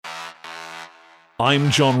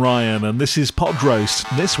I'm John Ryan, and this is Pod Roast.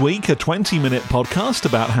 This week, a 20-minute podcast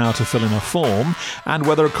about how to fill in a form and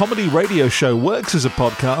whether a comedy radio show works as a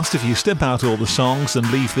podcast if you strip out all the songs and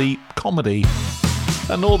leave the comedy.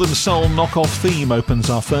 A Northern Soul knockoff theme opens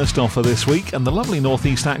our first offer this week, and the lovely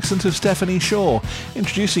Northeast accent of Stephanie Shaw,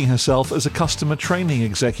 introducing herself as a customer training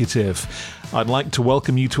executive. I'd like to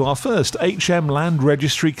welcome you to our first HM Land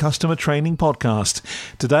Registry Customer Training podcast.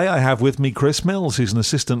 Today I have with me Chris Mills, who's an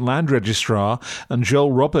assistant land registrar, and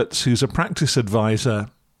Joel Roberts, who's a practice advisor.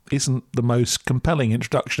 Isn't the most compelling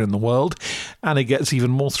introduction in the world, and it gets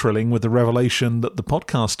even more thrilling with the revelation that the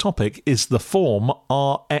podcast topic is the form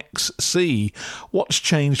RXC. What's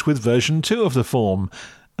changed with version 2 of the form,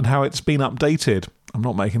 and how it's been updated. I'm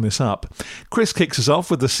not making this up. Chris kicks us off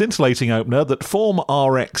with the scintillating opener that Form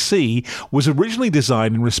RXC was originally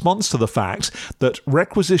designed in response to the fact that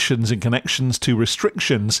requisitions in connections to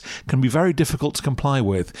restrictions can be very difficult to comply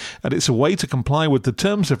with, and it's a way to comply with the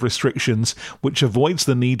terms of restrictions which avoids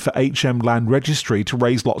the need for HM Land Registry to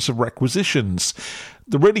raise lots of requisitions.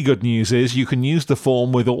 The really good news is you can use the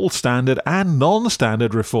form with all standard and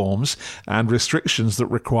non-standard reforms and restrictions that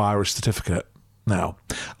require a certificate. Now,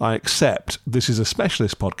 I accept this is a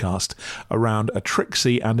specialist podcast around a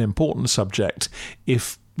tricksy and important subject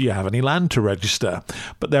if you have any land to register,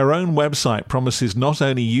 but their own website promises not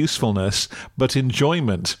only usefulness, but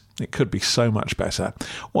enjoyment. It could be so much better.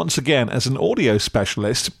 Once again, as an audio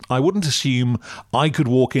specialist, I wouldn't assume I could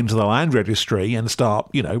walk into the land registry and start,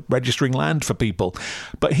 registering land for people.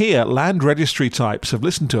 But here, land registry types have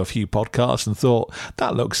listened to a few podcasts and thought,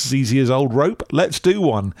 that looks as easy as old rope, let's do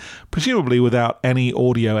one, presumably without any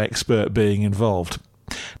audio expert being involved.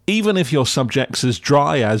 Even if your subject's as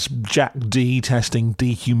dry as Jack D testing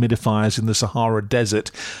dehumidifiers in the Sahara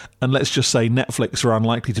Desert, and let's just say Netflix are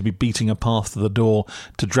unlikely to be beating a path to the door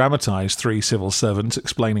to dramatise 3 civil servants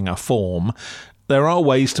explaining a form, there are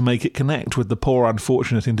ways to make it connect with the poor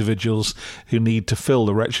unfortunate individuals who need to fill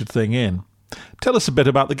the wretched thing in. Tell us a bit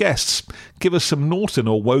about the guests. Give us some Norton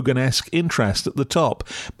or Wogan-esque interest at the top.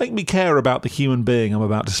 Make me care about the human being I'm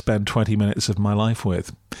about to spend 20 minutes of my life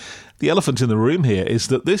with. The elephant in the room here is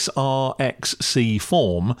that this RXC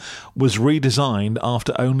form was redesigned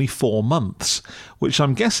after only 4 months, which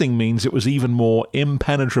I'm guessing means it was even more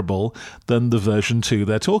impenetrable than the version 2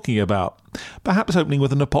 they're talking about. Perhaps opening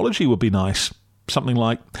with an apology would be nice. Something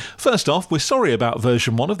like, first off, we're sorry about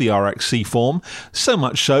version 1 of the RXC form, so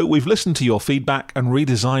much so we've listened to your feedback and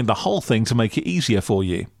redesigned the whole thing to make it easier for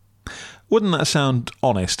you. Wouldn't that sound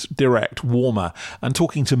honest, direct, warmer, and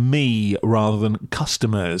talking to me rather than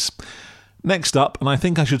customers? Next up, and I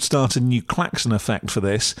think I should start a new klaxon effect for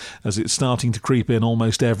this, as it's starting to creep in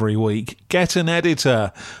almost every week, get an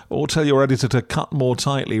editor, or tell your editor to cut more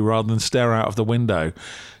tightly rather than stare out of the window.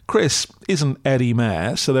 Chris isn't Eddie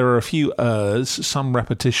Mayer, so there are a few some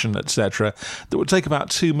repetition, etc., that would take about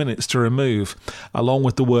 2 minutes to remove, along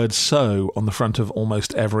with the word so on the front of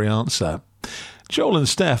almost every answer. Joel and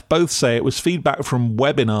Steph both say it was feedback from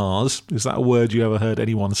webinars, is that a word you ever heard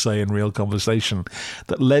anyone say in real conversation,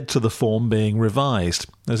 that led to the form being revised.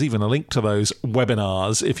 There's even a link to those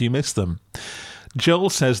webinars if you missed them. Joel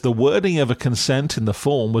says the wording of a consent in the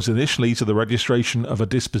form was initially to the registration of a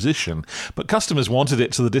disposition, but customers wanted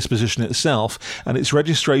it to the disposition itself, and its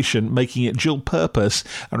registration making it dual purpose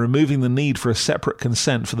and removing the need for a separate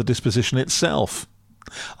consent for the disposition itself.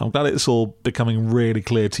 I'm glad it's all becoming really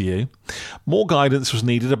clear to you. More guidance was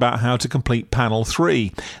needed about how to complete panel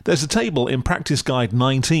 3. There's a table in Practice Guide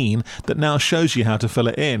 19 that now shows you how to fill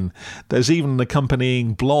it in. There's even an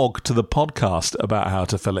accompanying blog to the podcast about how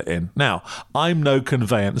to fill it in. Now, I'm no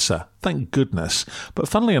conveyancer, thank goodness, but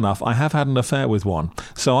funnily enough, I have had an affair with one,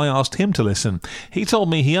 so I asked him to listen. He told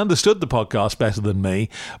me he understood the podcast better than me,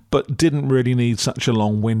 but didn't really need such a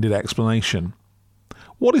long-winded explanation.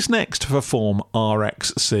 What is next for Form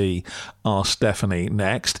RXC? Asked Stephanie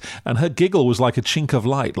next, and her giggle was like a chink of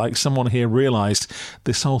light, like someone here realised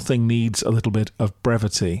this whole thing needs a little bit of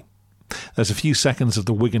brevity. There's a few seconds of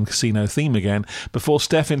the Wigan Casino theme again before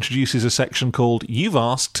Steph introduces a section called You've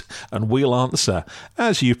Asked and We'll Answer.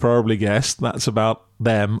 As you've probably guessed, that's about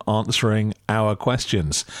them answering our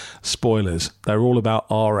questions. Spoilers, they're all about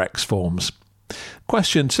RX forms.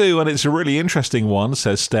 Question 2, and it's a really interesting one,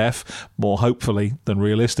 says Steph, more hopefully than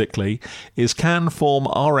realistically, is can Form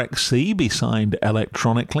RXC be signed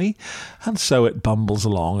electronically? And so it bumbles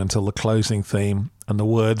along until the closing theme and the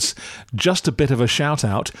words, just a bit of a shout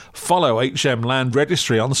out, follow HM Land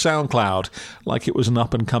Registry on SoundCloud, like it was an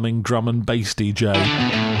up-and-coming drum and bass DJ.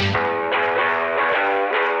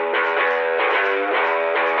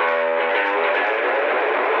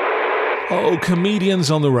 Oh, comedians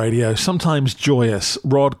on the radio, sometimes joyous.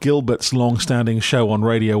 Rod Gilbert's long-standing show on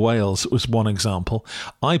Radio Wales was one example.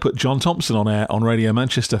 I put John Thompson on air on Radio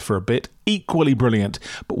Manchester for a bit, equally brilliant.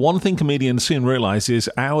 But one thing comedians soon realise is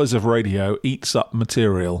hours of radio eats up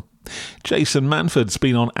material. Jason Manford's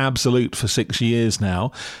been on Absolute for 6 years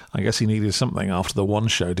now. I guess he needed something after the one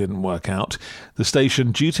show didn't work out. The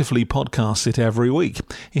station dutifully podcasts it every week.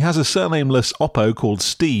 He has a surnameless oppo called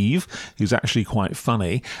Steve, who's actually quite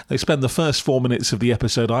funny. They spend the first 4 minutes of the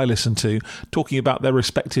episode I listen to talking about their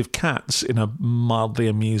respective cats in a mildly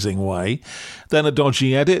amusing way. Then a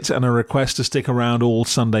dodgy edit and a request to stick around all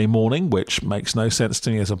Sunday morning, which makes no sense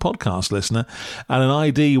to me as a podcast listener, and an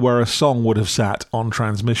ID where a song would have sat on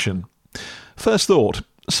transmission. First thought,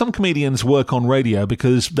 some comedians work on radio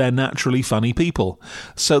because they're naturally funny people.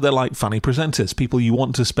 So they're like funny presenters, people you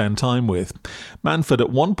want to spend time with. Manford at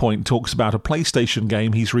one point talks about a PlayStation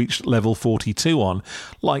game he's reached level 42 on.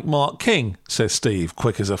 Like Mark King, says Steve,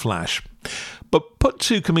 quick as a flash. But put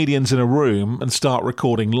two comedians in a room and start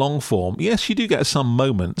recording long form. Yes, you do get some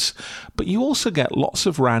moments, but you also get lots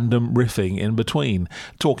of random riffing in between,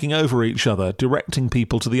 talking over each other, directing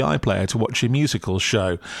people to the iPlayer to watch a musical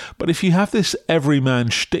show. But if you have this everyman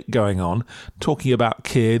shtick going on, talking about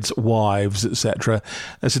kids, wives, etc.,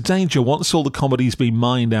 there's a danger once all the comedy's been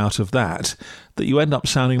mined out of that you end up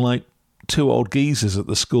sounding like two old geezers at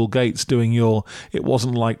the school gates doing your "it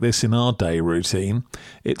wasn't like this in our day" routine.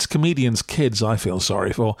 It's comedians' kids I feel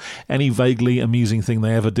sorry for. Any vaguely amusing thing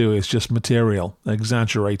they ever do is just material,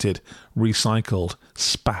 exaggerated, recycled,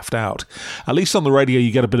 spaffed out. At least on the radio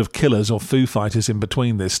you get a bit of Killers or Foo Fighters in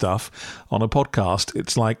between this stuff. On a podcast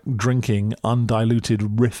it's like drinking undiluted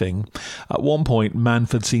riffing. At one point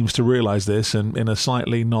Manford seems to realise this and in a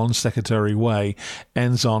slightly non-secretary way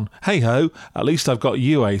ends on, "Hey ho, at least I've got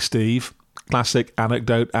you, Steve." Classic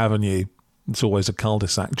Anecdote Avenue. It's always a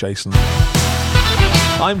cul-de-sac, Jason.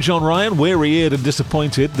 I'm John Ryan, weary-eared and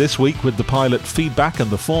disappointed this week with the pilot feedback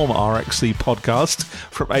and the former RXC podcast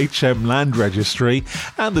from HM Land Registry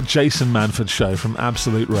and the Jason Manford Show from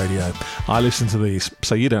Absolute Radio. I listen to these,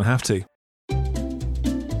 so you don't have to.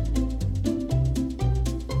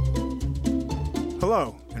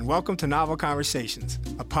 Hello, and welcome to Novel Conversations,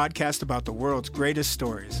 a podcast about the world's greatest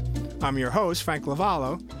stories. I'm your host, Frank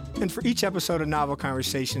Lavallo, and for each episode of Novel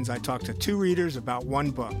Conversations, I talk to two readers about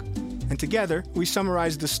one book. And together, we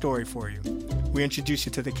summarize the story for you. We introduce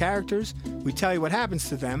you to the characters, we tell you what happens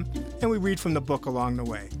to them, and we read from the book along the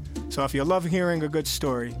way. So if you love hearing a good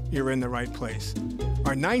story, you're in the right place.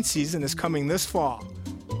 Our 9th season is coming this fall.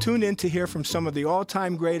 Tune in to hear from some of the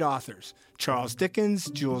all-time great authors, Charles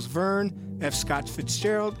Dickens, Jules Verne, F. Scott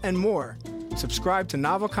Fitzgerald, and more. Subscribe to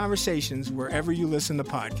Novel Conversations wherever you listen to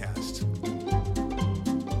podcasts.